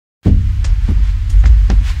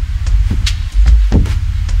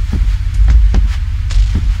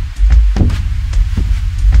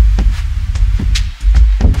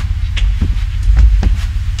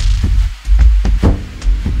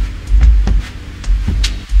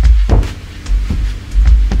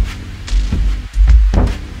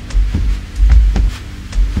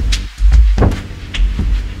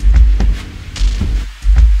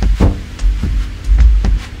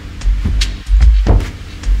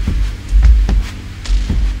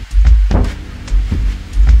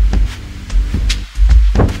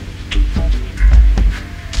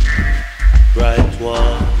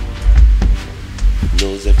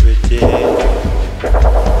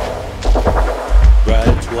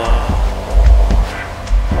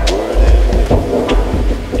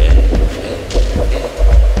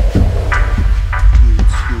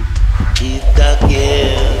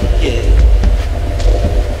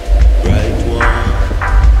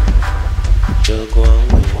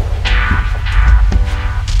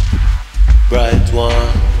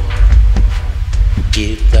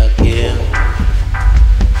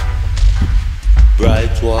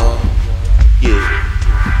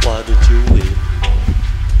harder to win.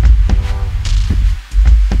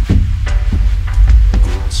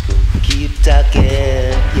 Good school, keep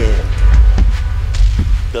talking, yeah.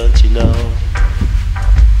 Don't you know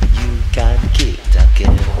you can keep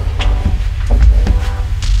talking?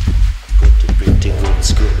 Go to pretty good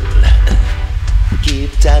school.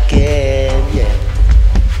 Keep talking, yeah.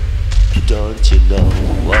 Don't you know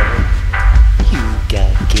you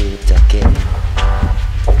can keep talking?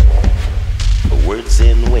 Words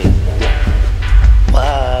in wind.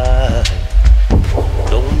 Why?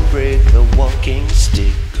 Don't break the walking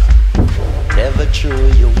stick. Never throw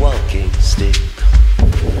your walking stick.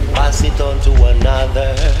 Pass it on to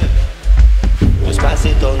another. Just pass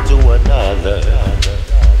it on to another.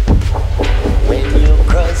 When you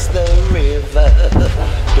cross the river,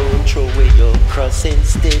 don't throw away your crossing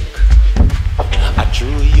stick. I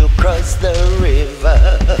threw you cross the river.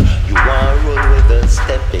 You want to roll with a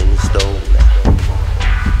stepping stone.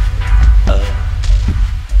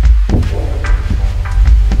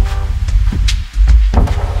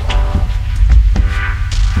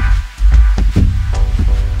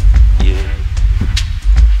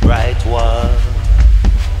 Right one,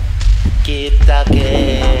 keep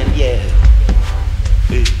talking, yeah.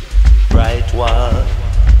 Right one,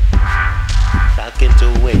 talking to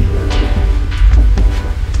win.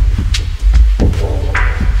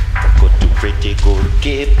 Go to pretty good,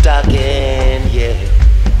 keep talking, yeah.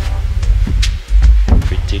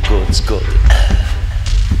 Pretty good school,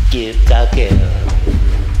 keep talking.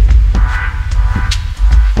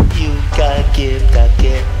 You can keep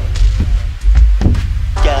talking.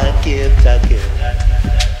 Can't keep talking.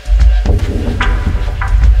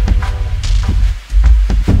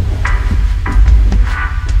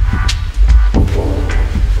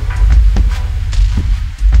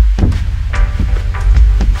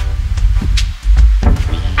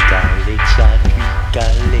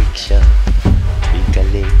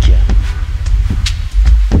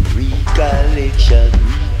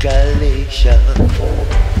 Recollection.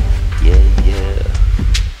 Yeah, yeah.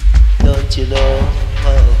 Don't you know?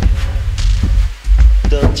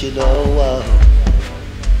 Don't you know?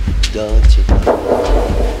 Don't you know?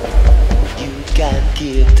 You can't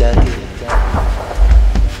keep talking.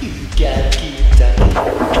 You can't keep talking.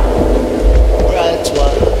 Right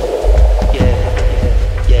one. Yeah,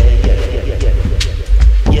 yeah, yeah, yeah, yeah.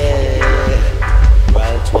 Yeah,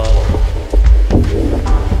 right one.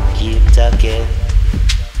 Keep talking.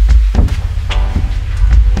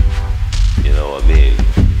 You know what I mean?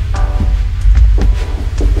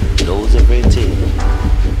 Knows everything.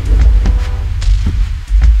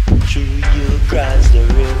 True, you cross the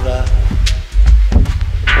river.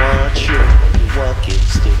 Want you walking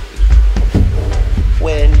stick.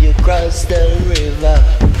 When you cross the river,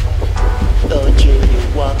 don't you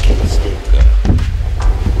walking stick.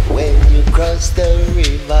 When you cross the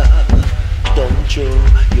river, don't you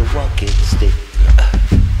walking stick.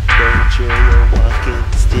 Don't you walking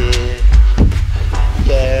stick.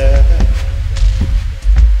 Yeah.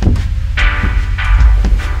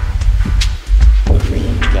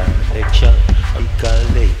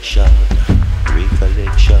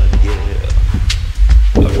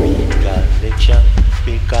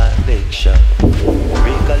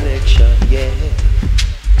 Recollection, yeah.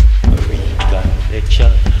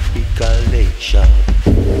 Recollection,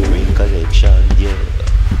 yeah. Recollection, yeah.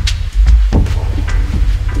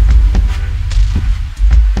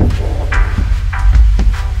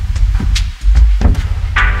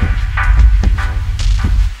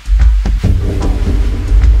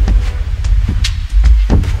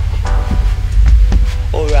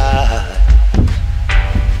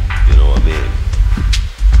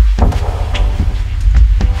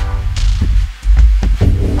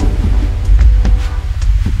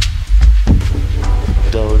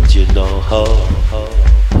 You know how